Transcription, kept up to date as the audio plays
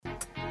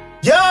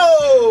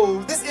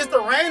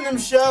just a random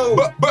show.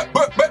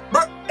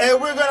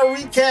 And we're going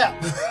to recap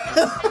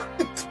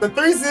the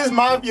 3 6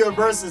 Mafia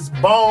versus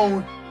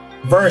Bone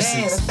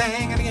versus.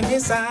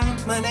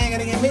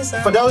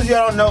 For those of you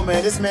that don't know,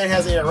 man, this man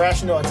has an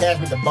irrational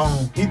attachment to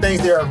Bone. He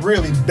thinks they're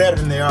really better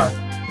than they are.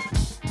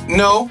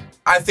 No,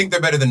 I think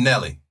they're better than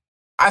Nelly.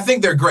 I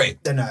think they're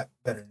great. They're not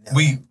better than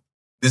Nelly.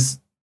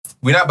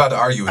 We're not about to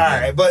argue again. All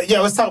right, but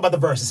yeah, let's talk about the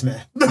verses,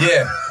 man.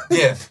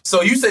 Yeah.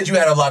 So you said you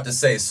had a lot to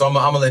say, so I'm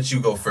gonna let you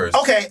go first.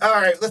 Okay, all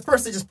right. Let's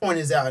first just point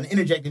this out and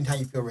interject anytime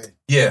you feel ready.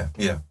 Yeah.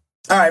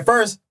 All right,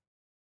 first,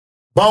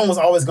 Bone was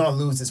always going to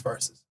lose his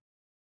verses.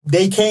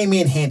 They came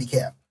in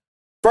handicapped.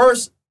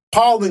 First,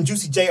 Paul and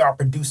Juicy J are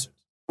producers,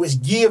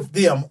 which give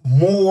them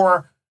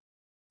more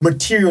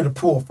material to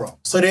pull from.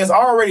 So there's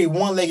already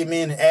one-legged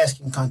men in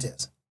asking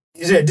contest.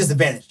 Is there a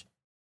disadvantage?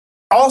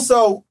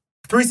 Also,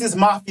 3 6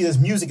 Mafia's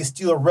music is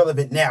still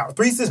relevant now.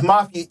 3 6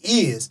 Mafia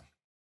is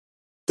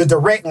the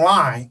direct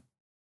line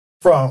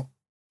from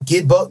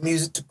Get Buck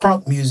music to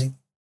crunk music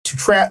to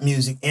trap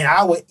music, and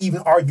I would even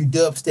argue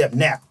dubstep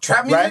now.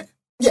 Trap music? Right?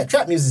 Yeah,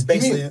 trap music is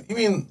basically. You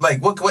mean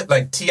like what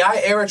like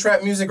T.I. era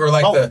trap music or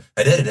like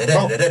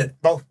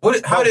Both.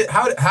 Both.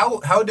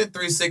 How did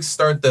 3 6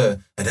 start the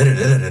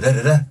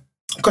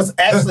Because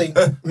actually,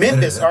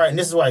 Memphis, all right, and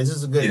this is why this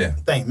is a good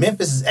thing.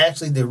 Memphis is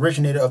actually the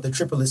originator of the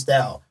triplet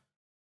style,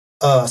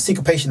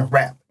 syncopation of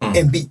rap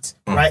and beats,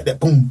 right? That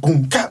boom,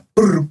 boom, ka,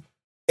 boom,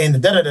 and the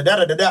da da da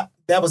da da da.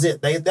 That was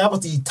it. That was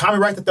the Tommy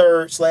Wright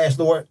III /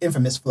 Lord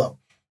Infamous flow,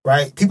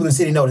 right? People in the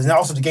city know this, and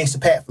also the Gangsta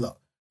Pat flow,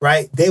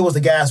 right? They was the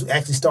guys who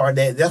actually started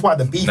that. That's why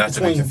the beef not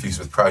between to be confused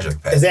with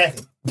Project Pat.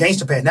 Exactly,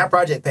 Gangsta Pat, not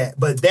Project Pat,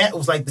 but that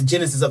was like the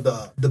genesis of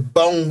the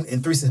Bone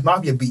and 3 6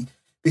 Mafia beat.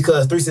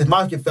 Because 3 6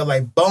 Mafia felt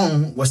like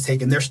Bone was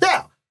taking their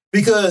style.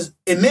 Because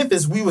in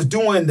Memphis, we was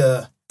doing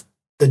the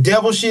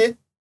devil shit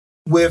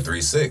with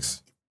 3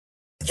 6.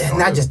 And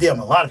not just them,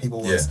 a lot of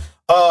people was.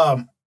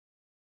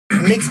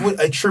 Mixed with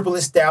a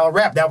triplet style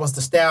rap. That was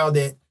the style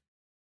that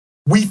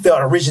we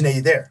felt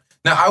originated there.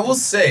 Now, I will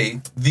say,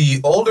 the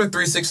older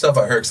 3 6 stuff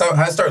I heard, because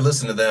I started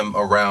listening to them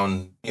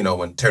around,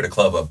 when Tear the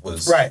Club Up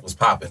was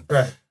popping.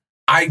 Right.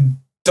 I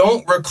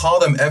don't recall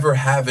them ever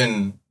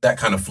having that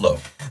kind of flow.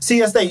 See,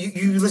 that's the thing.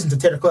 You listen to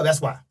Tear the Club,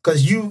 that's why.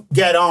 Because you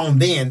got on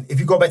then, if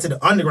you go back to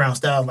the underground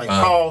style, like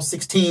Paul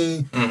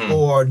 16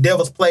 or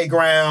Devil's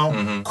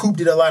Playground, Coop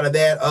did a lot of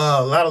that.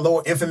 A lot of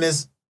Lord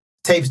Infamous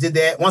tapes did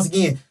that. Once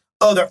again,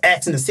 other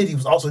acts in the city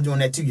was also doing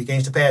that too. Your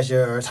Gangsta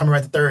Passion, Tommy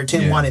Wright III,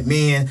 10 Wanted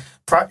Men.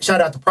 Shout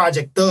out to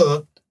Project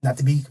Thug, not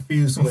to be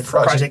confused with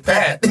Project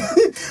Pat.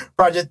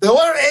 Project Thug.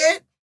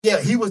 Yeah,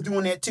 he was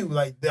doing that too.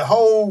 Like the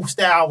whole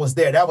style was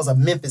there. That was a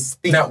Memphis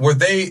thing. Now, were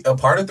they a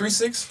part of 3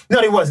 6? No,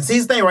 they wasn't. See,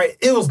 the thing, right?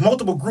 It was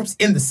multiple groups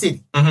in the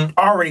city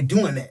already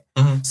doing that.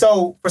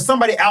 So for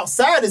somebody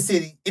outside the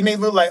city, it may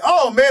look like,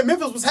 oh man,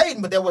 Memphis was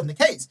hating, but that wasn't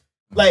the case.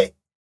 Like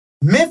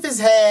Memphis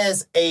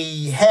has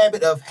a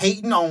habit of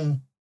hating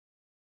on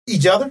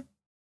each other.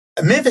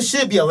 Memphis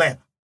should be Atlanta.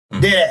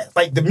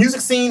 Like the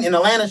music scene in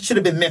Atlanta should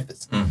have been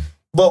Memphis.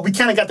 But we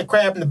kind of got the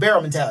crab in the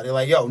barrel mentality.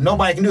 Like, yo,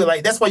 nobody can do it.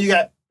 Like that's why you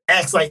got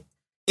acts like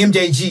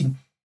MJG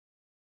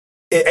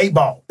at 8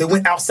 Ball that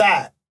went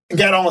outside and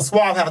got on a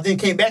Suave House, then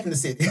came back in the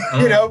city.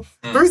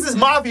 3 6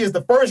 Mafia is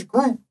the first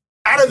group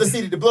out of the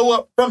city to blow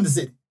up from the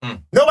city.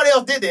 Nobody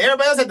else did that.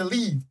 Everybody else had to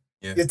leave.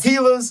 Yeah. The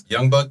Teelas.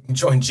 Young Buck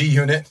joined G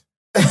Unit.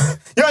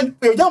 Young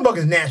Buck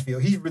is Nashville.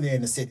 He's really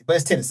in the city, but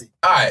it's Tennessee.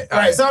 All right.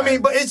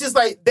 But it's just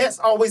like that's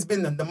always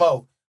been the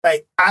mode.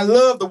 Like I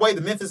love the way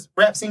the Memphis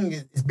rap scene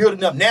is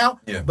building up now,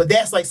 but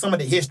that's like some of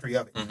the history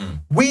of it.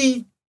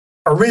 We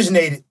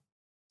originated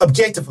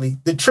objectively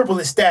the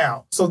triplet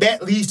style, so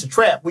that leads to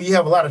trap where you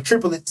have a lot of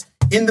triplets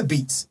in the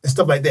beats and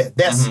stuff like that.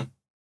 That's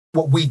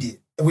what we did,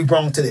 and we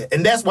brought to that,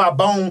 and that's why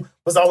Bone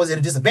was always at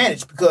a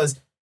disadvantage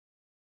because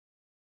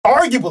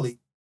arguably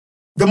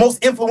the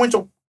most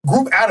influential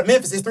group out of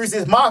Memphis is 3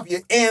 6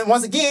 Mafia, and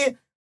once again,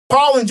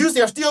 Paul and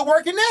Juicy are still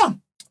working now.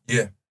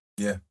 Yeah.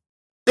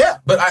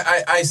 But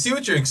I see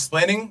what you're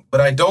explaining,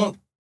 but I don't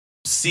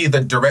see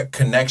the direct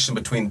connection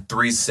between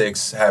 3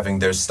 6 having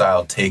their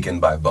style taken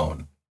by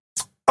Bone.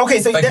 Okay,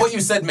 so like what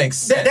you said makes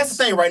sense. That's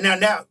the thing right now.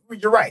 Now,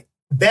 you're right.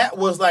 That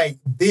was like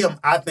them,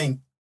 I think,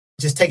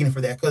 just taking it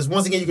for that. Because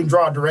once again, you can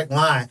draw a direct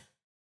line.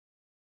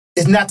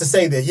 It's not to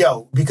say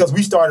that, because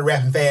we started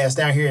rapping fast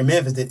down here in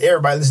Memphis, that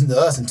everybody listened to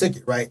us and took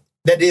it, right?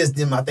 That is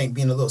them, I think,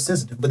 being a little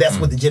sensitive. But that's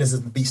what the genesis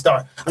of the beat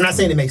started. I'm not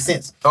saying it makes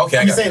sense. Okay,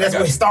 I'm saying that's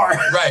where it started.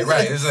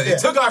 Right. It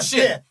took our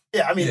shit.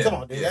 Yeah. I mean, come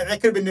on, dude. That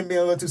could have been them being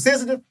a little too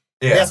sensitive.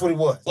 Yeah. That's what it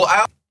was. Well,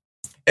 I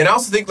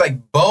also think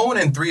like Bone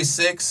and 3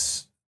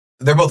 6,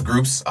 they're both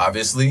groups,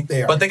 obviously,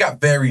 but they got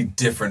very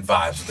different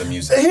vibes with the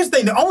music. Here's the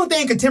thing. The only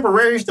thing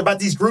contemporaneous about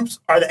these groups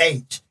are the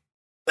age.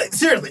 Like,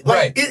 seriously.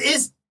 Like,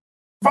 it's,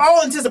 for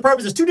all intents and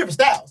purposes, 2 different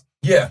styles.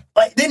 Yeah.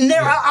 Like,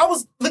 I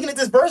was looking at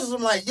this versus,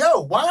 I'm like,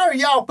 why are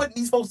y'all putting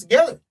these folks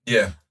together?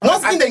 Yeah.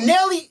 Once again, the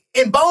Nelly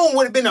and Bone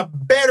would have been a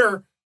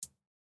better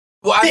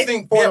Well, I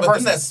think, but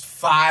then that's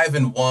 5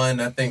 and 1.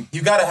 I think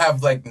you got to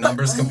have like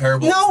numbers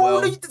comparable. No,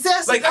 as well.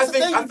 that's like I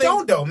think you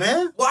don't though,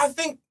 man. Well, I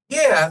think,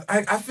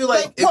 I feel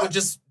like it would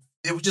just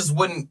it just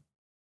wouldn't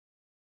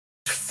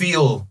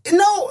feel.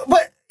 No,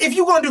 but if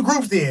you're gonna do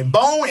groups, then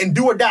Bone and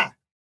Do or Die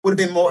would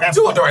have been more.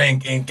 Do or Die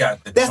ain't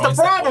got the. That's the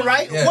problem,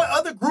 right? Yeah. What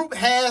other group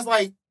has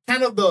like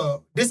kind of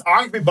this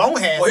argument Bone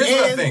has? Well,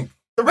 here's what I think.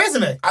 The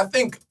resume. I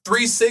think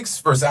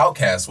 3-6 versus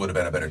Outkast would have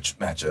been a better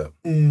matchup.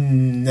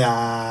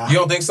 Nah. You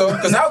don't think so?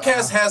 Because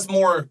Outkast has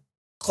more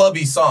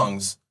clubby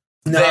songs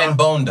than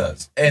Bone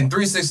does. And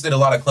 3-6 did a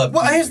lot of club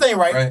music. Well, here's the thing,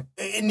 right?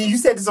 And you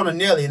said this on the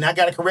Nelly, and I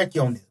got to correct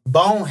you on this.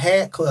 Bone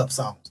had club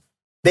songs.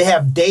 They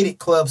have dated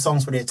club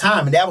songs for their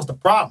time, and that was the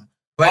problem.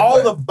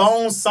 All the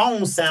Bone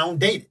songs sound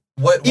dated.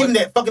 Even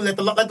that fucking Let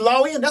the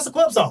Law In, that's a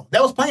club song.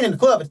 That was playing in the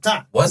club at the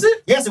time. Was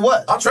it? Yes, it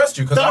was. I'll trust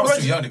you because I was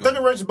too young to go.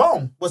 Thunder Roach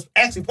Bone was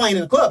actually playing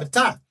in the club at the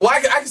time. Well, I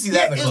can see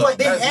that in the club. It's like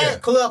they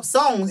had club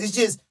songs. It's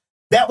just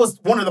that was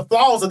one of the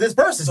flaws of this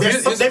versus. So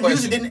here's the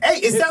music didn't. Hey,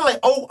 it sounded like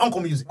old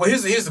Uncle music. Well,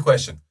 here's the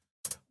question: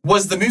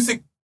 Was it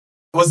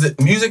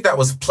music that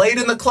was played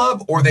in the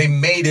club, or they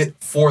made it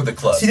for the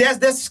club? See,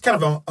 that's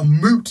kind of a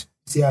moot.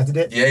 See how I did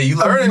that? Yeah, you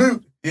learn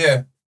it.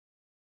 Yeah,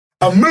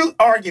 a moot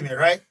argument,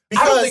 right?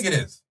 Because, I don't think it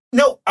is.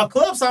 No, a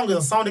club song is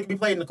a song that can be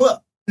played in the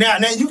club. Now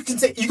you can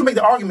make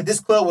the argument this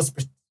club was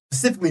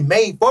specifically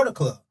made for the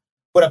club,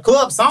 but a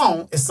club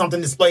song is something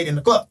that's played in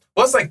the club.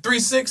 Well, it's like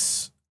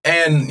 3-6,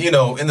 and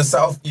in the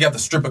South you got the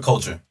stripper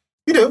culture.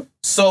 You do.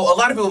 So a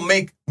lot of people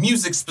make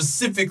music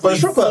specifically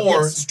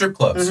for strip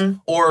clubs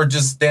or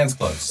just dance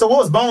clubs. So what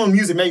was Bone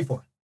music made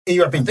for, in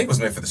your opinion? I think it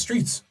was made for the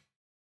streets.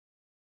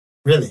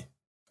 Really?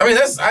 I mean,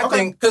 I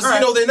think, because,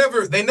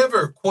 they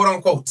never, quote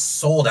unquote,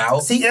 sold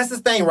out. See, that's the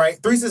thing, right?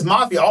 3-6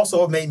 Mafia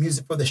also made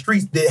music for the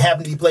streets that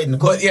happened to be played in the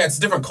club. But yeah, it's a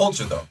different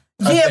culture, though.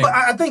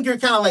 I think you're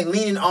kind of like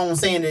leaning on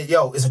saying that,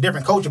 it's a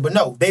different culture. But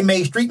no, they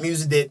made street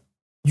music that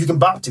you can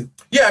bop to.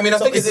 Yeah, I mean, I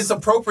think it's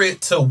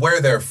appropriate to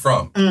where they're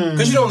from.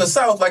 Because, in the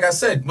South, like I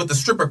said, with the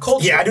stripper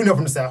culture. Yeah, I do know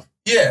from the South.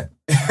 Yeah.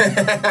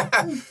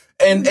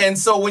 and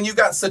so when you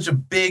got such a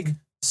big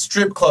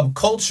strip club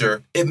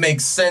culture, it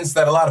makes sense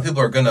that a lot of people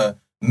are going to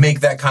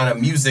make that kind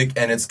of music,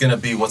 and it's gonna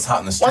be what's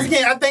hot in the streets. Once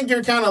again, I think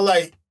you're kind of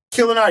like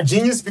killing our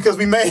genius because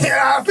we made.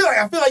 I feel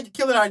like you're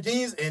killing our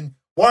genius and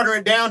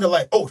watering it down to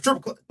like,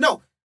 strip club.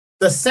 No,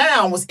 the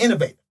sound was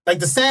innovative. Like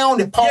the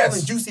sound that Paul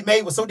and Juicy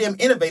made was so damn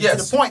innovative to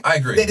the point I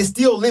agree. that it's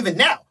still living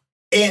now.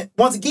 And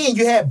once again,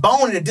 you had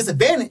Bone at a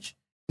disadvantage.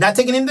 Not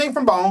taking anything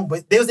from Bone,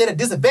 but they was at a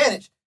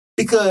disadvantage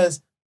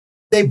because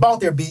they bought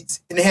their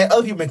beats and they had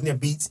other people making their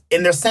beats,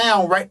 and their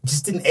sound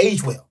just didn't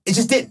age well. It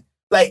just didn't.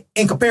 Like,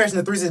 in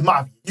comparison to 3-6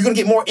 Mafia, you're going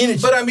to get more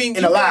energy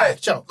in a live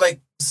show.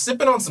 Like,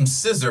 Sipping on Some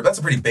Scissor, that's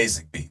a pretty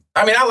basic beat.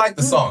 I mean, I like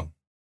the song.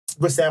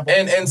 Good sample.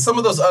 And some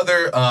of those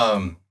other,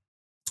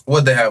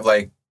 what they have,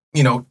 like,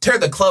 Tear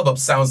the Club Up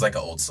sounds like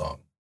an old song.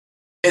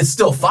 It's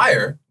still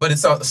fire, but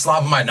it's a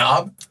Slob on My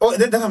Knob. Oh,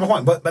 that's not my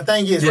point. But the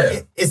thing is,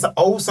 right, it's an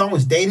old song,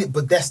 it's dated,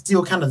 but that's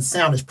still kind of the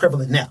sound that's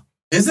prevalent now.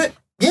 Is it?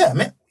 Yeah,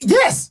 man.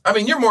 Yes. I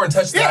mean, you're more in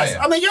touch than I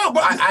am. I mean,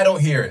 but I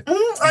don't hear it.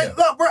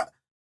 Look, bro.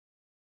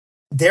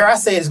 Dare I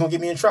say it's going to get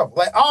me in trouble.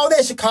 Like, all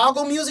that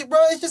Chicago music, bro,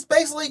 it's just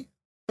basically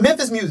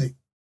Memphis music.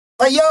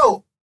 Like,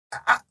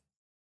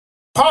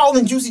 Paul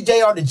and Juicy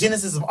J are the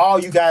genesis of all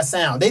you guys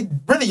sound. They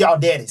really y'all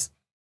daddies.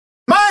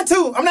 Mine,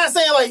 too. I'm not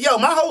saying, like,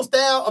 my whole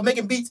style of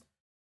making beats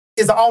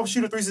is an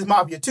offshoot of 3-6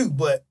 Mafia, too,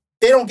 but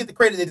they don't get the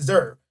credit they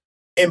deserve.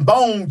 And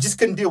Bone just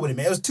couldn't deal with it,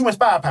 man. It was too much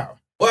firepower.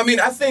 Well, I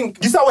mean, I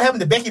think... You saw what happened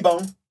to Becky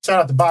Bone.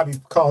 Shout out to Bobby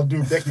for calling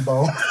dude Becky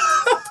Bone.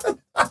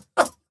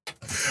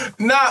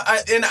 And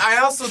I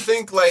also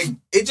think, like,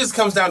 it just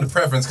comes down to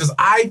preference, because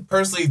I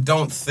personally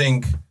don't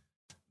think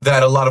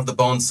that a lot of the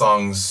Bone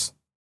songs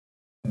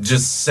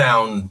just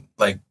sound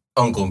like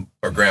uncle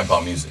or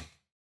grandpa music.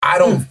 I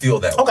don't feel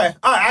that way. Okay,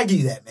 all right, I give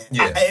you that, man.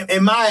 Yeah.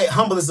 In my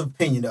humblest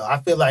opinion, though, I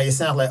feel like it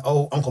sounds like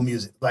old uncle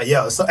music. Like,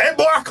 so, hey,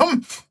 boy,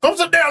 come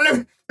sit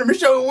down. Let me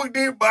show you what we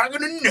did back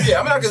in the day.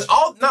 Yeah, I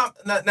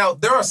mean, now,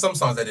 there are some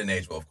songs that didn't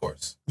age well, of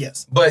course.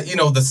 Yes. But,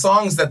 the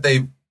songs that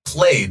they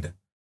played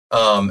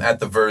at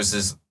the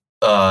verses,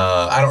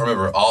 I don't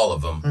remember all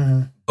of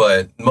them,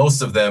 but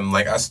most of them,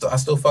 like, I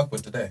still fuck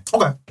with today.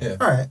 Okay. Yeah.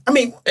 All right. I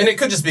mean, and it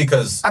could just be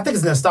because I think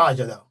it's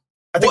nostalgia, though.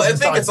 I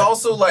think it's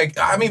also like,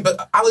 I mean,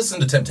 but I listen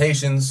to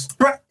Temptations.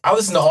 Right. I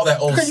listen to all that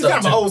old stuff. Because you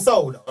got an old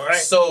soul, though, right?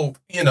 So,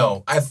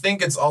 I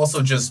think it's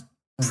also just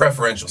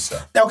preferential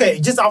stuff. Okay,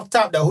 just off the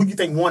top, though, who do you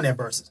think won that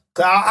versus?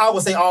 Because I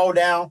would say all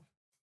down.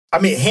 I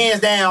mean,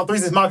 hands down,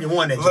 3-6 Mafia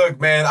won that. Look,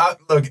 man,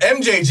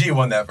 MJG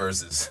won that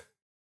versus.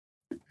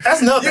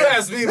 That's nothing. You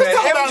asked me, man.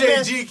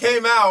 MJG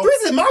came out.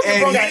 3-6 Mafia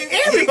bro got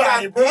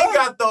everybody, bro. He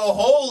got the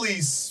Holy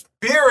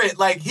Spirit.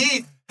 Like,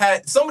 he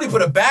had somebody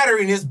put a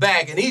battery in his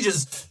back, and he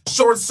just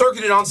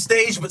short-circuited on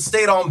stage, but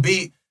stayed on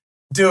beat.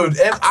 Dude,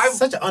 I'm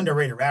such an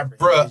underrated rapper.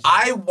 Bro,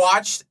 I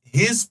watched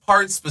his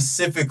part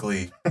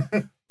specifically,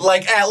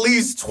 like, at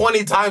least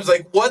 20 times.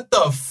 Like, what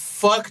the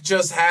fuck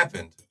just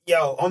happened?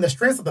 Yo, on the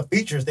strength of the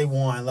features they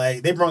won,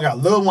 like, they brought out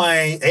Lil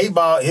Wayne,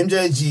 A-Ball,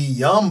 MJG,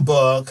 Young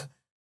Buck.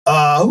 Who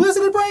else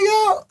did they bring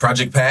out?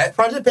 Project Pat.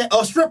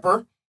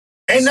 Stripper.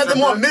 Ain't nothing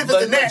more Memphis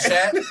than that.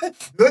 Chat.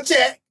 Lil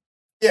Chat.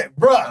 Yeah,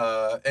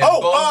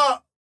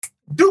 bruh.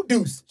 Duke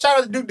Deuce. Shout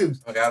out to Duke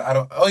Deuce. Okay, I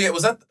don't. Oh yeah,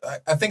 was that?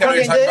 I think I know what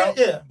you're talking about.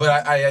 Yeah,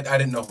 but I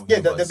didn't know who. Yeah,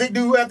 he the big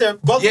dude out there.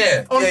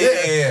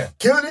 Yeah.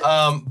 Killing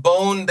it.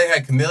 Bone. They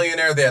had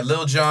Chameleonaire. They had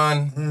Lil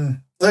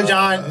Jon. Lil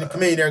Jon and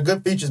Chameleonaire,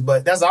 good features,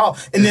 but that's all.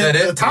 And then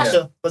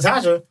Latasha,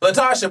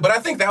 but I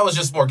think that was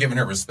just more giving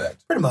her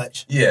respect. Pretty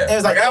much. Yeah. It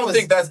was like I don't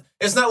think that's.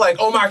 It's not like,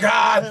 oh my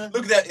God,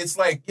 look at that. It's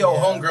like, yo,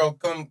 homegirl,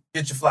 come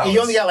get your flowers. And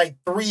you only got like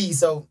 3,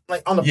 so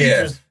like on the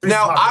features.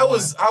 Now I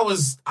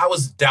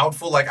was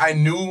doubtful. Like I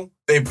knew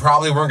they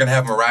probably weren't gonna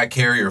have Mariah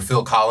Carey or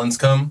Phil Collins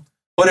come,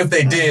 but if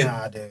they did,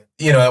 that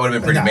would have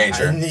been pretty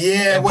major.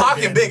 Yeah. And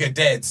Pac and Big are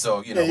dead, so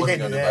what are you gonna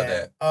do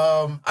about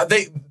that?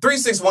 They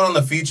 3-6-1 on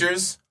the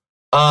features.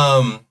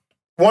 One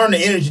on the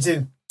energy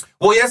too.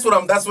 Well, that's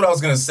what I was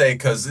gonna say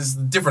because it's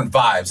different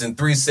vibes. In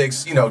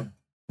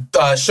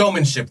 3-6,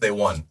 showmanship they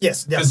won.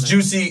 Yes, because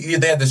Juicy,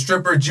 they had the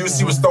stripper.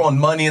 Juicy was throwing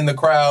money in the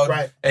crowd,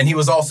 right? And he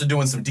was also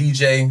doing some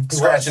DJ,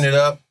 scratching it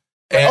up.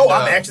 And,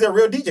 I'm actually a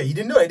real DJ. You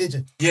didn't know that, did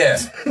you? Yeah.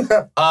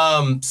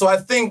 So I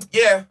think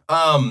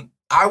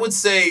I would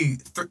say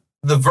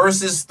the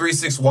verses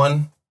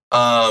 3-6-1.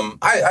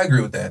 I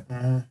agree with that.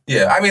 Mm-hmm.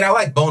 Yeah, I mean I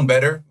like Bone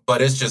better,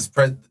 but it's just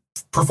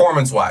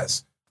performance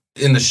wise.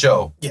 In the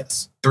show,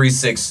 yes,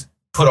 3-6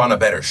 put on a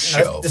better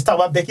show. Let's talk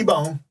about Becky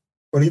Bone.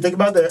 What do you think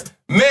about that?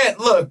 Man,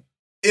 look,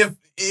 if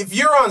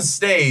you're on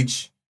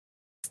stage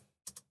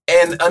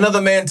and another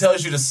man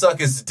tells you to suck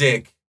his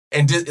dick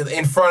and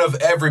in front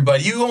of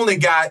everybody, you only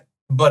got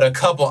but a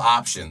couple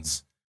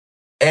options.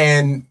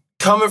 And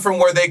coming from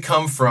where they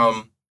come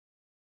from,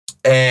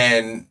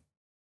 and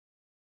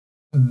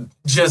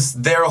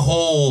just their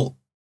whole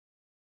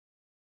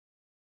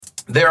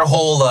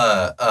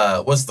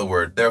what's the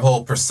word? Their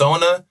whole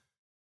persona.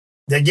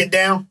 They get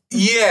down?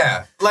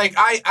 Yeah. Like,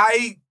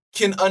 I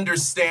can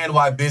understand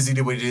why Busy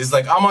did what it is.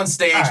 Like, I'm on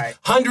stage,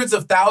 hundreds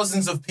of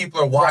thousands of people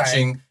are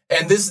watching,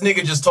 and this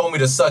nigga just told me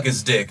to suck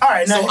his dick. All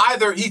right, so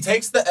either he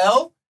takes the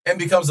L and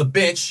becomes a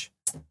bitch,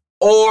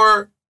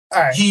 or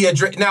he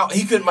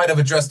might have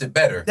addressed it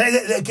better.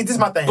 This is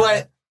my thing.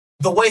 But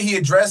the way he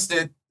addressed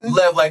it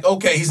left like,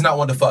 okay, he's not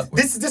one to fuck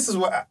with. This is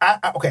what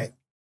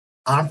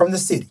I'm from the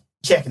city,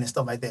 checking and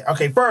stuff like that.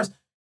 Okay, first,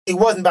 it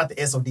wasn't about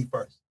the SOD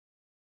first.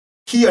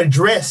 He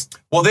addressed.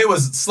 Well, they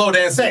was slow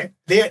dancing.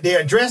 They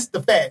addressed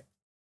the fact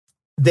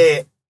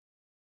that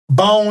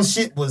Bone's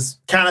shit was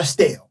kind of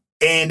stale.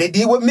 And they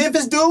did what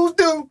Memphis dudes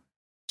do.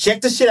 Check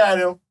the shit out of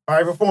him. All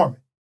right, performing.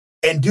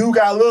 And dude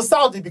got a little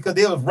salty because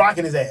they was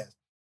rocking his ass.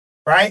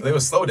 Right? They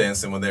was slow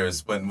dancing when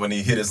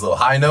he hit his little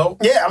high note.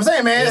 Yeah, I'm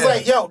saying, man. It's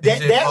like, yo,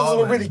 that was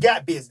what really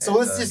got busy. So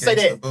let's just say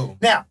that.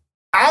 Now,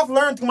 I've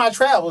learned through my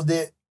travels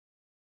that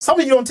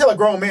something you don't tell a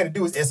grown man to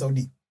do is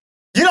SOD.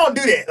 You don't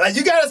do that. Like,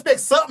 you got to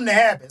expect something to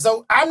happen.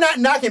 So I'm not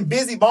knocking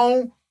Busy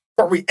Bone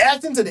for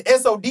reacting to the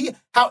SOD.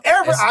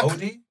 However,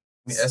 SOD?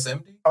 The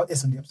SMD? Oh,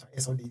 SMD. I'm sorry.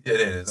 SOD. Yeah,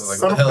 it is. I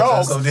was like, what the hell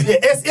is SOD?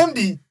 Yeah,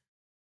 SMD.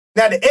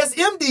 Now, the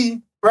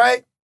SMD,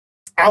 right,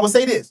 I would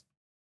say this.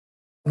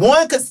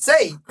 One could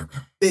say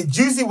that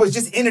Juicy was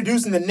just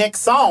introducing the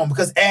next song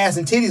because Ass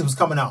and Titties was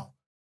coming on.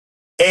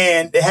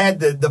 And it had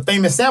the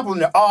famous sample in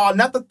there. Oh,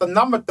 not the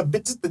number, the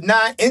bitches, the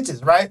 9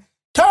 inches, right?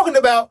 Talking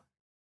about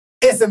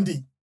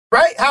SMD.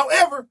 Right?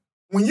 However,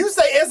 when you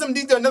say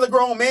SMD to another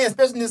grown man,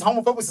 especially in this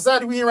homophobic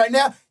society we're in right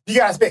now, you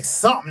gotta expect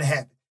something to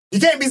happen. You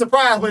can't be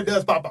surprised when it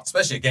does pop up.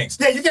 Especially a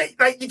gangster. Yeah,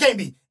 you can't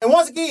be. And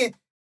once again,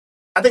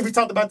 I think we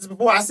talked about this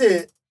before. I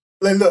said,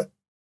 look,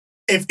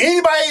 if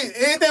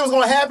anything was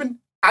gonna happen,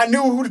 I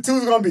knew who the two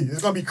was gonna be.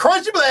 It's gonna be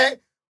Crunchy Black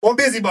or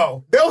Busy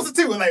Bone. Those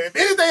the two. Like, if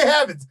anything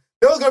happens,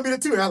 those gonna be the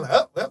two. And I'm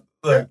like,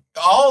 Look,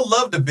 all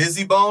love the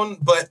Busy Bone,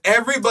 but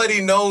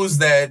everybody knows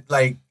that,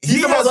 like,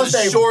 he has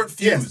a short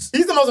fuse. Yes,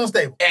 he's the most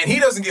unstable. And he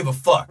doesn't give a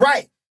fuck.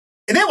 Right.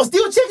 And they were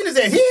still checking his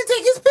ass. He didn't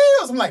take his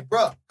pills. I'm like,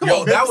 bro, come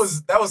on, that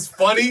was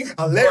funny.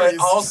 Hilarious.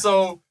 But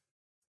also,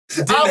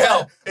 it didn't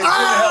help. It didn't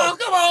help.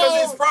 Come on.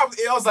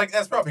 Because I was like,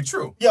 that's probably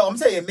true. Yo, I'm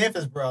telling you,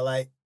 Memphis, bro,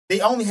 like, they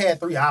only had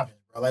 3 options,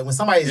 bro. Like, when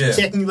somebody's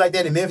checking you like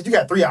that in Memphis, you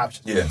got 3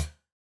 options. Yeah.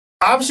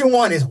 Option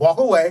 1 is walk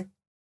away.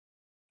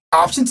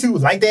 Option 2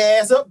 is light their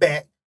ass up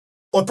back.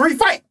 Or 3,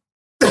 fight.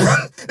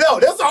 No,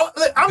 that's all.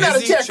 Look, I'm not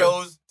a checker.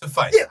 Chose to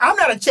fight. Yeah, I'm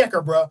not a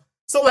checker, bro.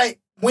 So,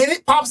 like, when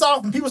it pops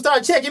off and people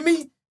start checking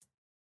me,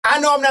 I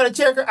know I'm not a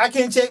checker. I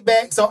can't check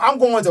back. So I'm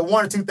going to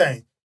 1 or 2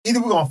 things.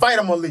 Either we're going to fight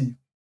or I'm going to leave.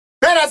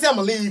 Now, I say I'm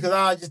going to leave because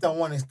I just don't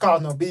want to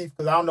cause no beef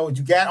because I don't know what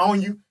you got on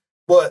you.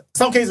 But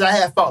some cases I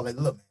have fought. Like,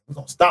 look, man, we're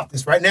going to stop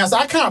this right now. So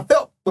I kind of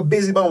felt where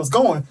Busy Bone was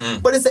going.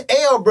 But it's an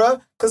L,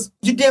 bro, because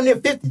you damn near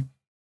 50.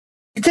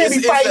 You can't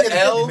be fighting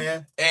at 50,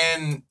 man.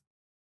 And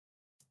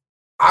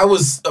I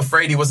was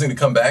afraid he wasn't going to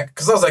come back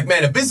because I was like,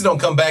 man, if Busy don't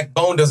come back,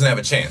 Bone doesn't have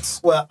a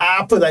chance. Well,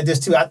 I'll put it like this,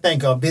 too. I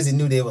think Busy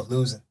knew they was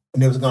losing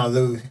and they was going to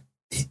lose.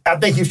 I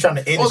think he was trying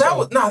to end the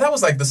show. That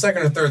was like the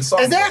second or third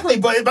song. Exactly,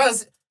 but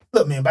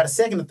look, man, by the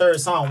second or third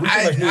song, we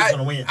pretty much knew he was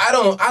going to win.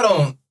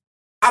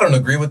 I don't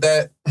agree with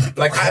that.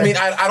 Like, I mean,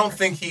 I don't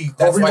think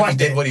that's why he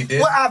did what he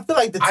did. Well, I feel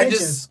like the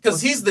tensions... Because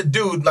he's the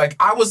dude, like,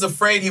 I was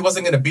afraid he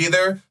wasn't going to be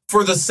there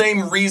for the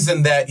same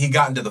reason that he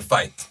got into the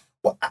fight.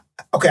 Well,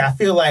 okay, I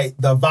feel like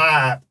the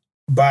vibe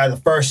by the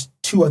first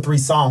 2 or 3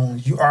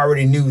 songs, you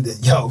already knew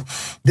that, yo,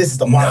 this is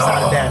the water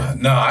side of that.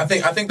 No, I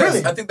think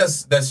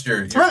that's your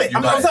really. Your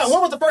I'm sorry,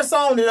 what was the first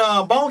song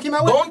that Bone came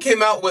out with? Bone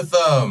came out with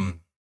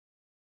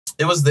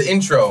it was the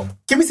intro.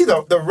 Can we see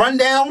the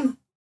rundown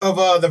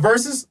of the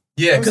verses?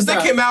 Yeah, because they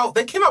came out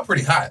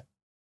pretty hot.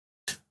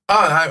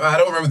 I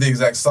don't remember the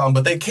exact song,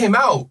 but they came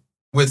out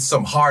with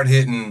some hard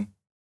hitting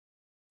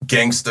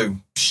gangsta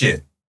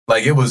shit.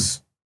 Like it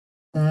was.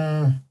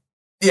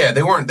 Yeah,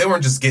 they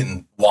weren't just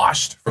getting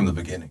washed from the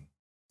beginning.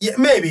 Yeah,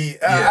 maybe.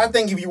 I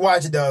think if you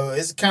watch it though,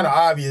 it's kind of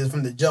obvious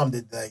from the jump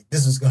that like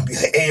this was gonna be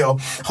like, hey yo,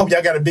 hope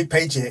y'all got a big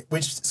paycheck.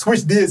 Which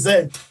Switch did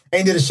say,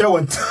 and did a show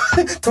in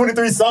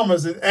 23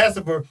 summers and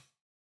asking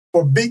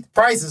for big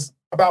prices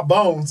about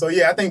Bone. So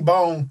yeah, I think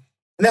Bone,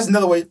 and that's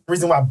another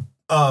reason why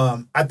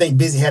I think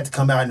Busy had to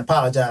come out and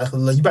apologize.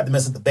 Look, you about to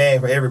mess up the bag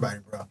for everybody,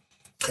 bro.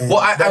 And well,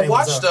 I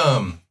watched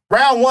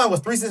round 1 was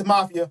 3 6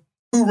 Mafia,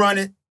 Who Run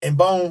It, and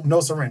Bone No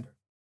Surrender.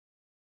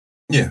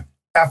 Yeah.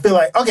 I feel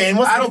like, okay, and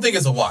I don't think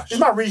it's a wash. It's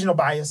my regional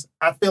bias.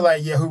 I feel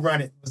like, Who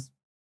Run It was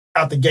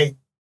out the gate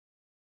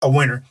a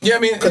winner. Yeah, I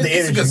mean,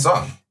 it's a good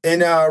song.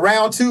 And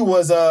round 2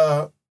 was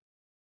Tear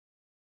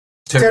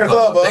the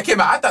Club Up. That came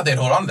out, I thought they'd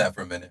hold on to that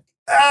for a minute.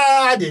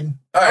 I didn't.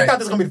 All right. I thought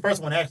this was going to be the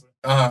first one, actually.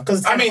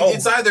 Because I mean,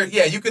 it's either,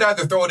 you could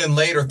either throw it in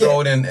late or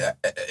throw it in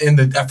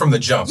the from the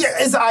jump. Yeah,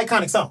 it's an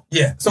iconic song.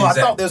 Yeah. So I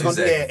thought they was going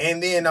to do that.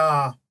 And then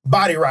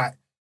Body Rock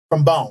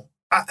from Bone.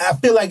 I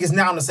feel like it's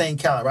now on the same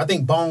caliber. I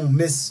think Bone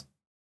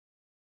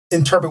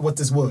misinterpret what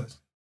this was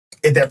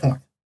at that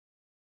point.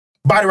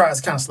 Body Rock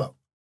is kind of slow.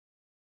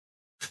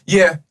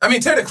 Yeah, I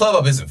mean, Tear the Club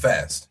Up isn't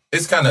fast.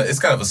 It's kind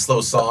of a slow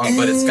song,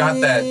 but it's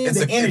got that. It's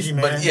the energy,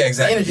 man. But yeah,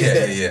 exactly.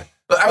 Yeah.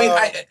 But I mean,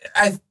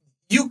 I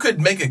you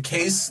could make a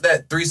case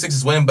that 3 6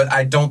 is winning, but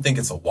I don't think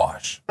it's a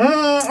wash. Okay,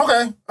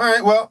 all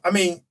right. Well, I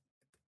mean,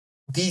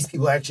 these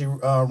people actually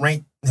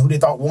ranked who they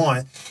thought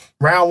won.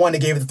 Round 1, they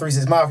gave it to 3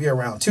 6 Mafia.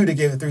 Round 2, they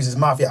gave it to 3 6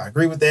 Mafia. I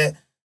agree with that.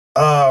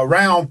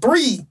 Round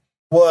 3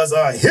 was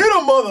Hit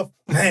 'em Mother.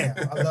 Man,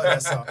 I love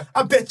that song.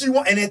 I bet you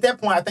won. And at that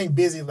point, I think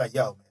Busy was like,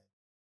 yo, man,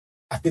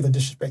 I feel the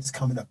disrespect is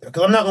coming up there.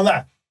 Because I'm not going to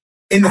lie.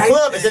 In the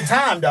club at the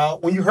time,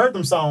 dog, when you heard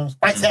them songs,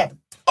 fights happened.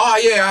 Oh,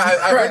 yeah,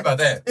 I heard about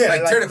that. Yeah,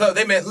 like tear the club.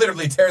 They meant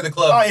literally tear the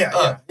club.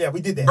 Oh, yeah,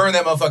 we did that. Burn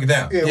that motherfucker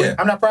down. Yeah.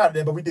 I'm not proud of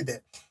that, but we did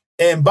that.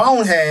 And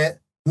Bone had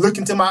Look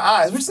Into My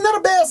Eyes, which is not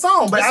a bad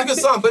song. But it's a good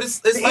song, but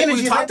it's like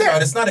we talked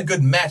about. It's not a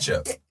good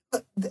matchup.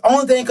 The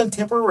only thing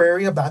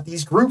contemporary about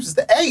these groups is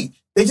the age.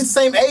 They're just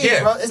the same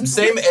age, bro. It's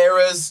same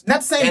eras. Not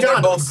the same and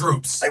genres. They're both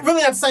groups. Like,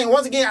 really not the same.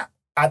 Once again,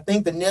 I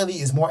think the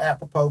Nelly is more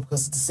apropos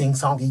because it's a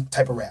sing-songy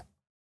type of rap.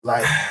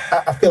 Like,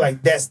 I feel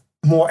like that's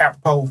more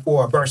apropos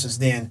for verses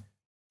than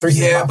 3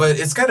 6 Yeah, but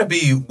it's got to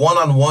be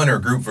one-on-one or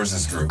group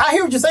versus group. I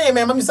hear what you're saying,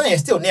 man. I'm just saying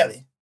it's still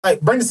Nelly.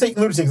 Like, bring the Sick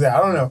Lunatics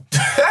out. I don't know.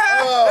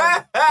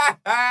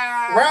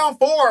 Round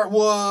 4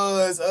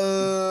 was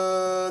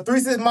 3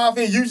 6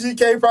 Mafia,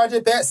 UGK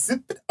Project Pat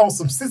sipping on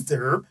some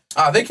sister.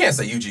 They can't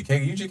say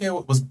UGK.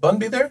 UGK, was Bun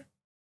B there?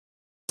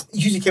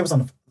 UGK was on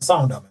the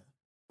song, though, man.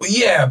 Well,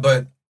 yeah,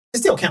 but it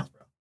still counts,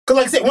 bro. Because,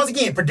 like I said, once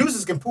again,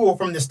 producers can pull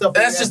from this stuff.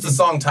 That's just the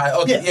song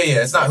title. Okay,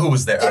 yeah. It's not who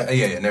was there.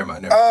 Yeah. Never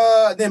mind.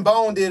 Then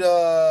Bone did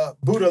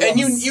Buddha. And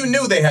you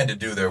knew they had to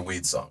do their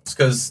weed songs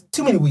because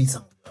too many weed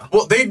songs, bro.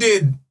 Well, they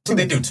did. Did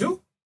they do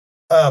 2?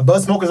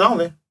 Bud Smokers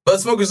Only. Bud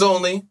Smokers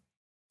Only.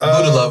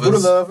 Buddha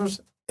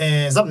Lovers.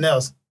 And something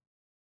else.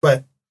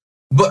 But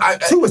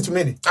 2 was too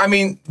many. I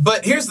mean,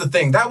 but here's the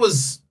thing. That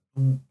was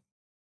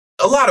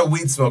a lot of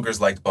weed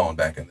smokers liked Bone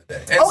back in the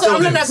day. And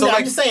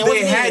I'm just saying.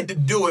 They had to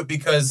do it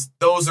because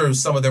those are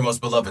some of their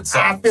most beloved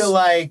songs. I feel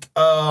like,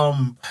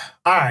 all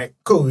right,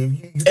 cool.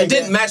 It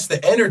didn't match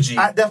the energy.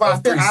 I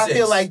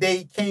feel like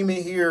they came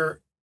in here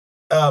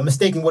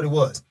mistaking what it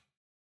was.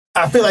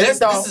 I feel like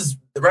this is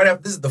right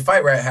after. This is the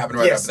fight happened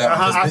right after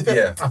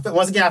that.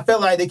 Once again, I feel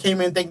like they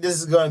came in and think this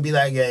is going to be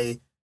like a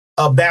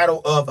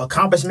battle of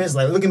accomplishments.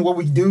 Like, look at what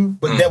we do,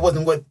 but that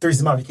wasn't what 3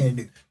 6 Mafia came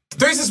to do.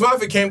 3 6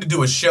 Mafia came to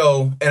do a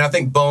show, and I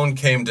think Bone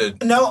came to.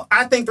 No,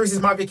 I think 3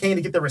 6 Mafia came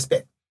to get their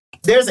respect.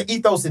 There's an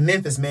ethos in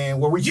Memphis, man,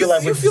 where we feel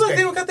like you feel like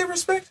they don't got their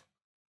respect.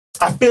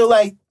 I feel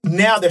like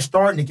now they're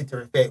starting to get their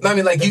respect. I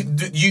mean, like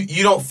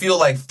you don't feel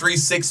like 3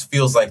 6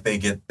 feels like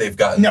they've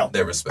gotten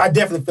their respect. I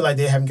definitely feel like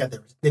they haven't got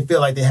their. They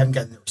feel like they haven't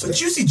gotten their respect. But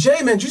Juicy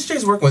J, man, Juicy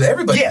J's working with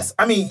everybody. Yes,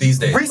 I mean these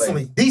days,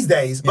 these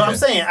days. But I'm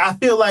saying I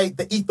feel like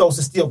the ethos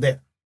is still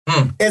there.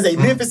 As a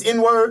Memphis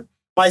N-word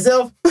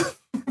myself,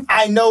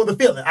 I know the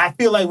feeling. I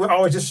feel like we're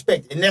always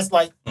disrespected, and that's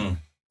like the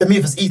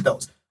Memphis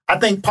ethos. I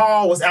think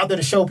Paul was out there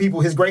to show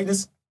people his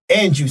greatness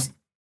and Juicy,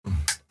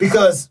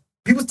 because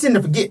people tend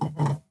to forget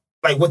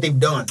like what they've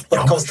done for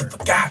the culture.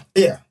 Forgot.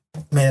 Yeah,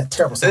 man,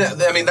 terrible.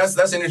 I mean, that's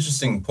an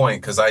interesting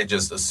point because I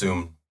just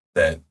assumed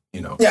that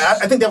Yeah,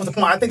 I think that was the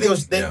point. I think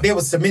they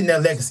was submitting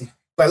their legacy.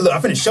 Like, look,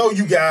 I'm finna show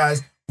you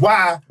guys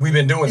why we've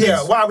been doing this.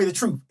 Yeah, why we're the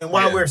truth and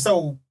why we're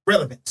so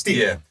relevant still.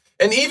 Yeah,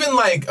 and even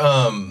like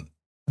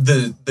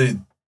the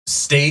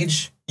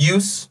stage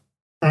use.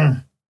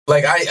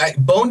 Like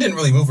Bone didn't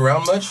really move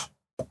around much.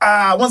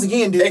 Once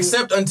again, dude.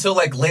 Except until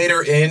like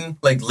later in,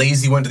 like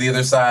Lazy went to the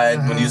other side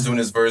when he was doing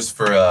his verse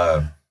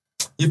for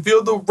You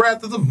Feel the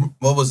Wrath of the...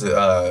 What was it?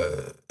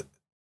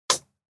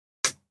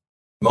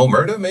 Mo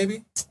Murder,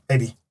 maybe?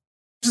 Maybe.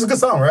 Which is a good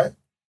song, right?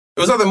 It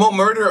was either Mo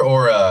Murder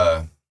or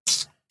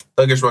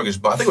Thuggish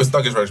Ruggish Mo. I think it was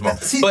Thuggish Ruggish Mo.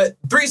 But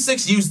 3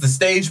 6 used the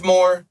stage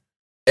more,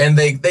 and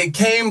they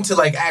came to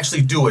like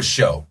actually do a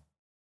show.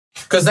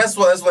 Because that's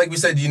like we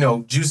said, you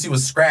know, Juicy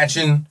was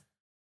scratching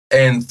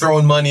and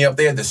throwing money up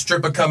there. The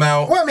stripper come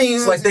out. Well, I mean,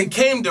 it's like they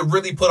came to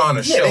really put on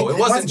a show. It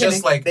wasn't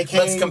just like,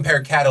 let's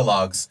compare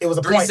catalogs. It was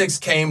a 3 6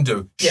 came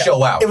to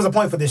show out. It was a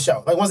point for this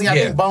show. Like, once again,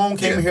 I think Bone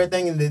came in here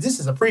thinking that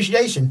this is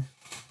appreciation.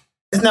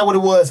 It's not what it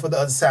was for the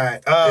other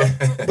side.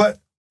 But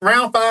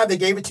round 5, they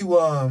gave it to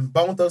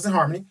Bone Thugs and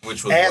Harmony.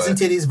 Which was Ass and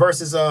Titties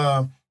versus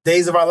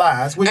Days of Our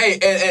Lives.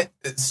 Hey,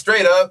 and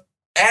straight up,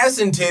 Ass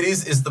and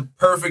Titties is the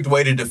perfect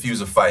way to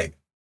diffuse a fight.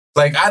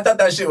 Like, I thought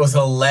that shit was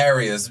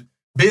hilarious.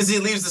 Busy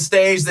leaves the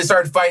stage. They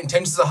started fighting.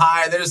 Tensions are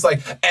high. They're just like,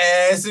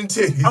 ass and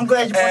titties. I'm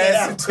glad you pointed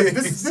that out.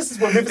 This is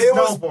what Memphis is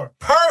known for.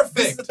 Perfect.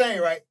 This is the thing,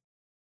 right?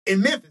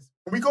 In Memphis,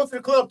 when we go to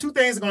the club, 2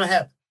 things are going to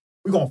happen.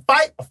 We're going to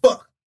fight or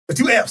fuck. The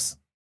 2 Fs.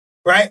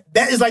 Right?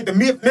 That is like the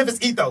Memphis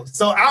ethos.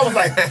 So I was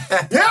like,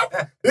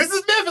 yep, this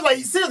is Memphis. Like,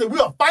 seriously, we're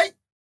going to fight.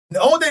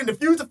 The only thing to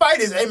diffuse the fight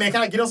is, hey, man,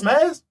 can I get on some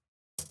ass?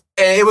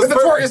 And it was the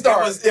twerking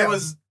star. It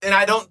was, and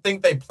I don't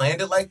think they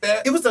planned it like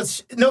that. It was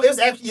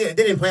actually, they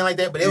didn't plan like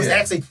that, but it was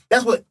actually,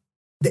 that's what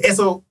the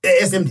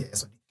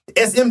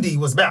SMD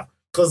was about.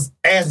 Because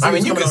ass. I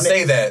mean, you could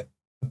say that,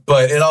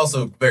 but it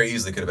also very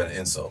easily could have been an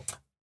insult.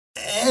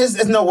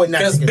 There's no way not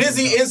to. Because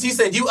Busy he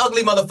said, you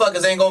ugly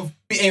motherfuckers ain't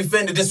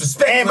finna to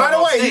disrespect. And by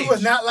the way, he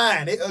was not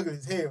lying. They ugly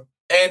as hell.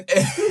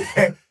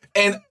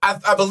 And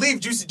I believe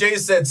Juicy J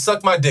said,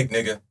 suck my dick,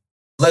 nigga.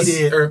 Let's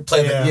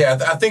play that. Yeah,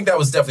 I think that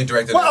was definitely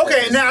directed. Well,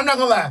 okay, now I'm not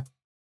gonna lie.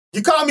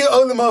 You call me an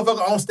ugly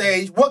motherfucker on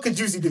stage. What could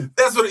Juicy do?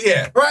 That's what.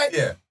 Right.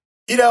 Yeah.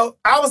 You know,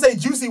 I would say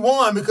Juicy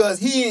won because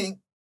he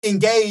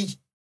engaged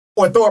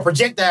or throw a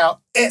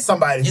projectile at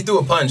somebody. He threw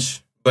a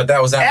punch, but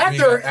that was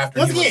after he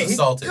was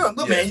assaulted.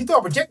 Look, man, you throw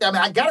a projectile. I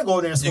mean, I gotta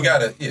go there and swing. You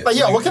gotta. Yeah.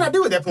 Like, what can I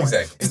do at that point?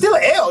 Exactly. It's still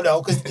an L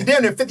though, because you're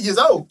damn near 50 years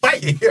old.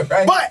 Fight. Yeah,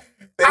 right. But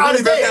they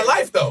really live that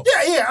life though.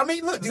 Yeah. I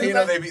mean, look, so, you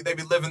know, they be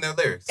living their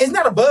lyrics. It's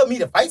not above me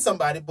to fight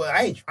somebody, but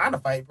I ain't trying to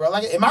fight, bro.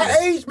 Like, at my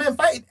age, man,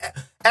 fight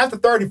after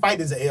 30, fight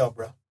is an L,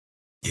 bro.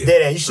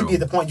 Yeah, you should be at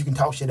the point you can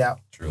talk shit out.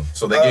 True.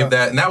 So they gave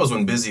that, and that was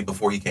when Busy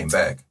before he came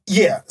back.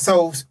 Yeah.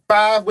 So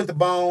 5 with the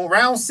Bone.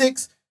 Round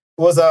 6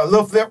 was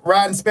Lil Flip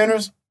riding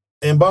spinners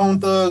and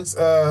Bone Thugs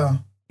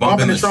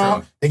bumping the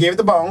trunk. They gave it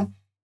the Bone,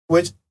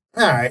 which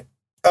all right.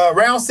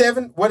 Round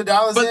 7, what the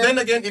dollars? But then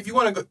again, if you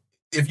want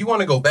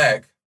to go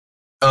back,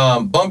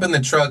 Bump in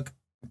the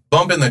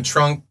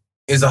Trunk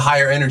is a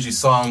higher energy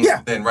song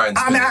than Riding Spinners.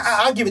 I mean,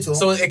 I'll give it to him.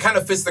 So it kind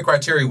of fits the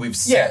criteria we've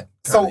set. Yeah.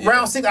 So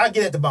round 6, I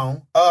get at the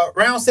Bone.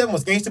 Round 7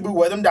 was Gangsta Boo,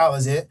 Where Them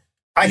Dollars At.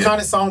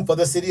 Iconic song for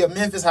the city of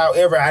Memphis.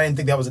 However, I didn't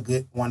think that was a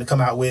good one to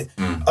come out with.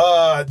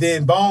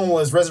 Then Bone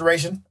was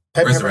Resurrection.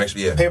 Paper.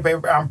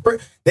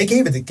 They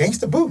gave it to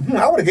Gangsta Boo.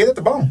 I would have gave it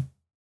to Bone.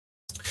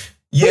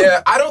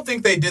 Yeah, I don't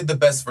think they did the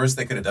best verse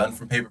they could have done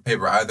from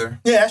Paper either.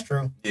 Yeah, that's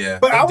true. Yeah.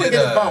 But I would have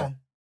given it to Bone.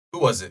 Who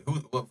was it?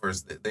 What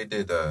verse? They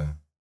did,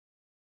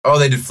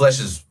 they did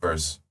Flesh's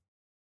verse.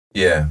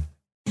 Yeah.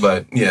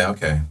 But, yeah,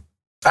 okay.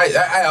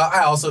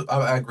 I also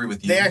agree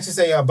with you. They actually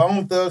say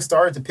Bone Thugs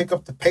started to pick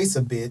up the pace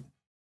a bit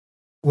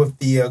with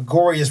the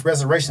glorious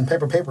Resurrection.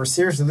 Paper.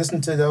 Seriously,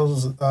 listen to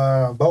those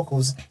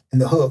vocals in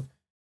the hook.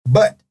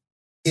 But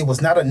it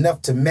was not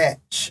enough to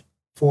match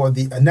for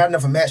the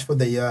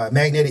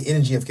magnetic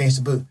energy of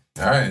Gangsta Boo.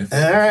 All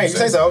right, you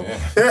say so.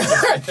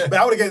 Yeah. But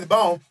I would have given the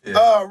Bone.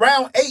 Yeah.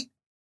 Round 8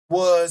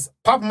 was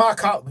Pop My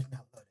Collar.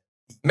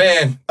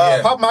 Man,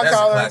 Pop My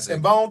Collar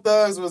and Bone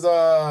Thugs was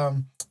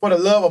For the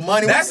Love of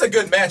Money. That's a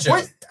good matchup.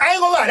 I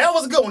ain't gonna lie, that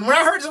was a good one. When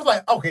I heard this, I was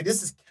like, okay,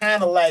 this is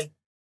kind of like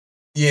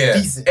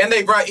decent. And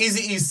they brought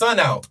Eazy-E's son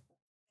out.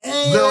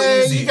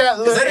 Lil Easy. Is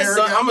that his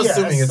son? I'm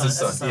assuming it's his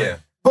son. Yeah.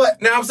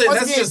 But now I'm saying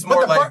that's just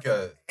more like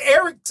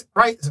Eric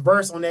Wright's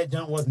verse on that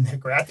jump wasn't that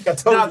great. I think I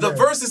told you. Now the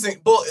verse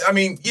isn't. Well, I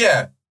mean,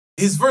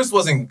 his verse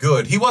wasn't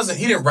good. He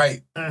didn't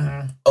write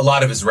a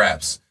lot of his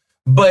raps,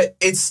 but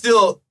it's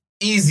still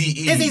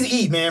Eazy-E. It's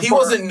Eazy-E, man. He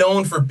wasn't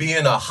known for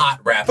being a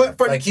hot rapper.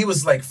 Like he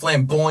was like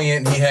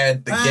flamboyant. He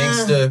had the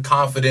gangsta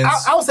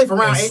confidence. I would say for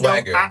round 8,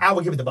 though, I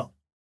would give it the Bone.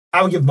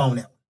 I would give Bone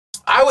that one.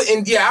 I would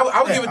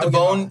give it the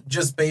Bone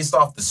just based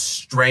off the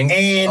strength.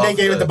 And they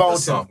gave it the Bone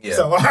too. Yeah.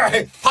 So all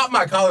right, Pop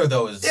My Collar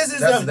though is that's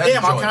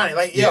damn iconic.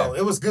 Like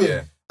it was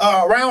good.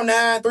 Yeah. Round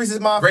 9, 3 6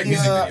 Mafia. Great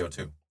music video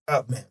too.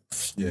 Man.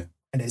 Yeah.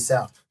 And it's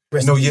out.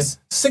 Yes,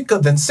 sicker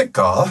than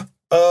sicker.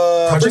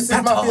 3 6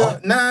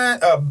 Mafia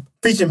 9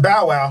 featuring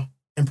Bow Wow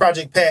and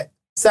Project Pat.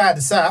 Side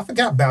to Side. I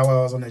forgot Bow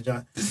Wow was on that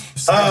joint. Side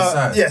to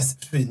Side. Yes,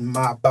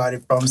 my body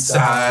from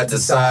side to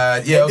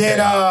side. Yeah. Okay. And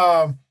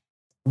then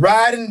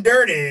Riding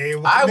Dirty.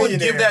 I would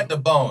give that to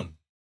Bone.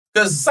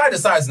 Because Side to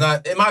Side's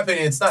not, in my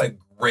opinion, it's not a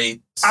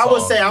great song. I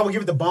would say I would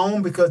give it the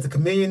Bone because the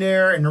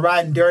Chameleonaire and the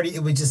Riding Dirty,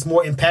 it was just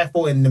more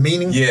impactful in the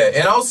meaning. Yeah,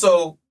 and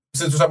also,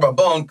 since we're talking about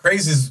Bone,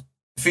 Crazy's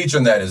feature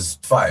in that is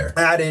fire.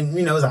 I didn't,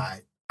 it was all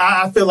right.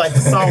 I feel like the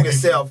song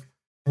itself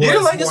was You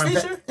didn't like his more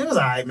feature? It was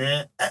all right,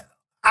 man.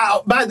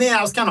 By then,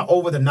 I was kind of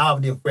over the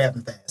novelty of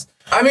rapping fast.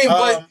 I mean,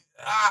 but...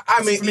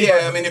 I mean, me,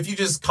 if you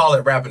just call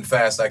it rapping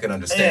fast, I can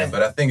understand.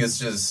 But I think it's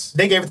just...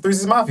 They gave it 3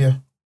 6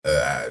 Mafia.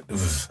 I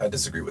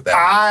disagree with that.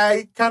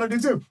 I kind of do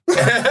too.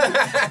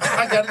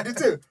 I kind of do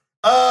too.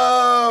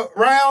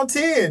 Round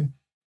 10.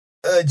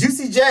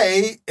 Juicy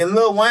J and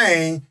Lil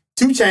Wayne,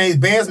 2 Chainz,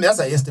 Bands. That's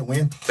an instant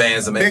win.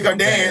 Bands that make her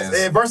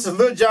dance. Versus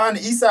Lil Jon, the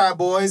Eastside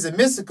Boys, and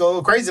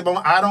Mystical, Crazy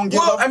Bone. I don't give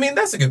up. I mean,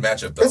 that's a good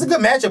matchup, though. It's a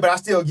good matchup, but I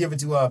still give it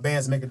to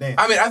Bands Make Her Dance.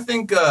 I mean, I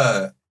think...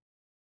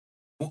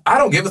 I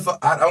don't give a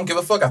fuck. I don't give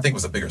a fuck. I think it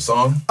was a bigger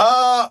song.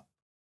 I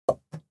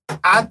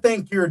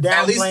think you're downplaying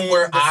at least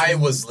where I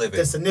was living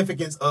the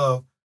significance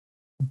of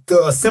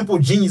the simple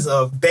genius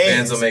of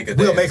Bands will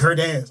make her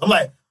dance. I'm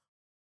like,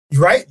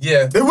 you right?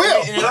 Yeah, they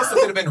will. And it also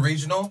could have been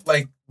regional.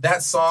 Like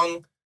that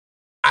song,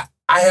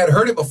 I had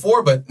heard it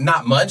before, but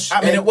not much,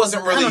 and it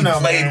wasn't really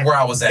played where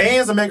I was at.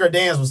 Bands will make her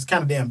dance was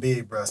kind of damn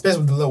big, bro. Especially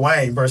when the Lil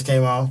Wayne verse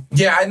came on.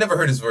 Yeah, I never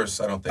heard his verse.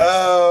 I don't think.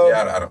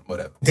 I don't.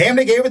 Whatever. Damn,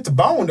 they gave it to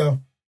Bone though.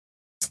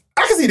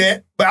 I can see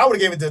that, but I would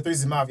have gave it to 3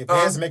 6 Mafia.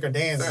 Bands to make her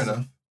dance. Fair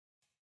enough.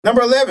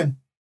 Number 11,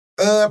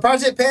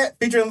 Project Pat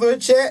featuring Lil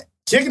Chat,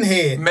 Chicken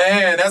Head.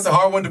 Man, that's a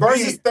hard one to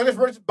versus beat. Thuggish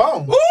versus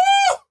Bone. Woo!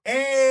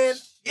 And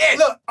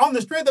look, on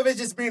the strength of it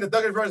just being the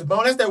Thuggish versus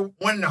Bone, that's that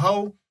one in the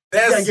hole. You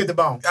gotta give the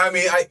Bone. I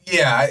mean,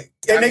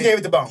 they gave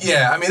it to Bone.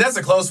 Yeah, I mean that's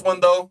a close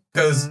one though,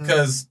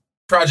 because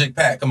Project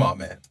Pat, come on,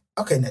 man.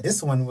 Okay, now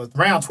this one was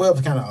round 12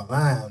 was kind of a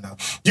line though.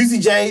 Juicy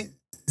J,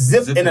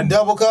 Zip in a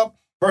Double Cup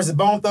versus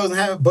Bone Thugs and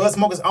Harmony, Bud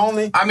Smokers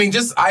Only. I mean,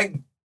 I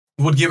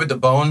would give it to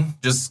Bone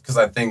just because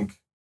I think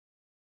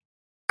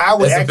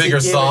it's a bigger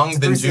song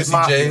than Juicy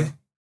J.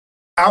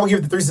 I would give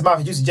it to 3 6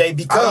 Mafia Juicy J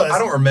because I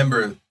don't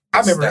remember.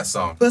 I remember that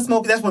song. Bud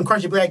Smokers. That's when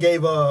Crunchy Black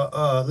gave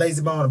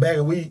Lazy Bone a bag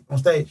of weed on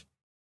stage.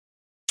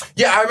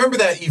 Yeah, I remember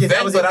that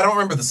event, but I don't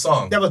remember the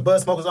song. That was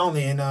Bud Smokers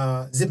Only and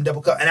Zip and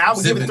Double Cup. And I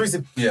would give it 3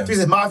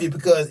 6 Mafia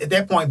because at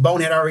that point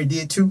Bone had already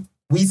did 2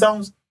 weed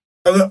songs,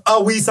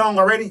 a weed song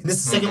already. This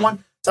is the second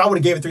one. So I would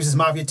have gave it 3 6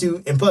 Mafia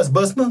too, and plus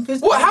Bud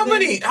Smokers. Well, how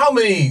many,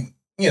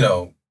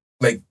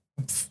 like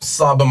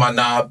slob on my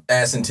knob,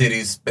 ass and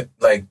titties,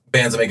 like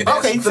Bands that make it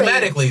dance. Okay,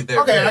 thematically, they're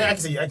okay. I can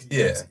see.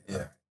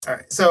 Yeah. All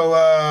right. So,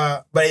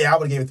 but yeah, I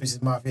would have gave it 3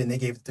 6 Mafia, and they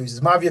gave it 3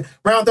 6 Mafia.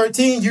 Round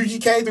 13,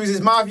 UGK 3 6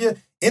 Mafia,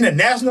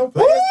 International.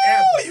 Woo!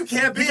 You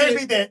can't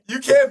beat that. You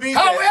can't beat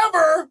that.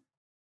 However,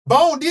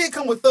 Bone did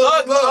come with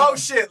Thug Love. Oh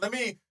shit! All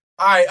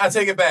right, I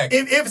take it back.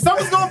 If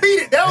someone's gonna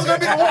beat it, that was gonna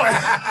be the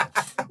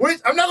one.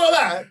 Which I'm not gonna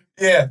lie.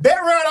 Yeah. That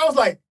round, I was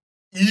like,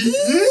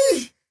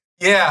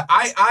 yeah,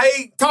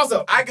 I toss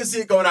up. I can see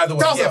it going either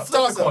way.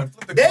 Toss up.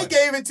 They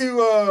gave it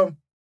to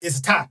it's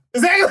a tie.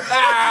 There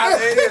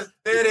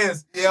it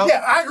is. Yep.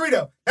 Yeah, I agree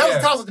though. That was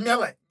a toss up to me. I'm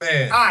like,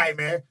 man, all right,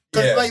 man.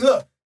 Because like,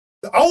 look,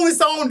 the only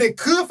song that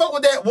could fuck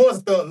with that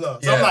was Thug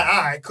Love. So I'm like,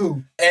 all right,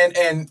 cool.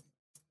 And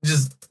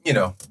just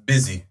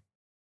busy.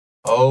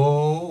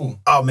 Oh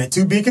man,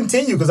 to be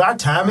continued because our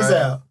time is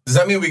out. Does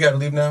that mean we got to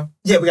leave now?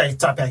 Yeah, we got to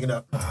start packing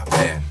up. Oh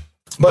man,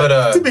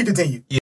 but to be continued.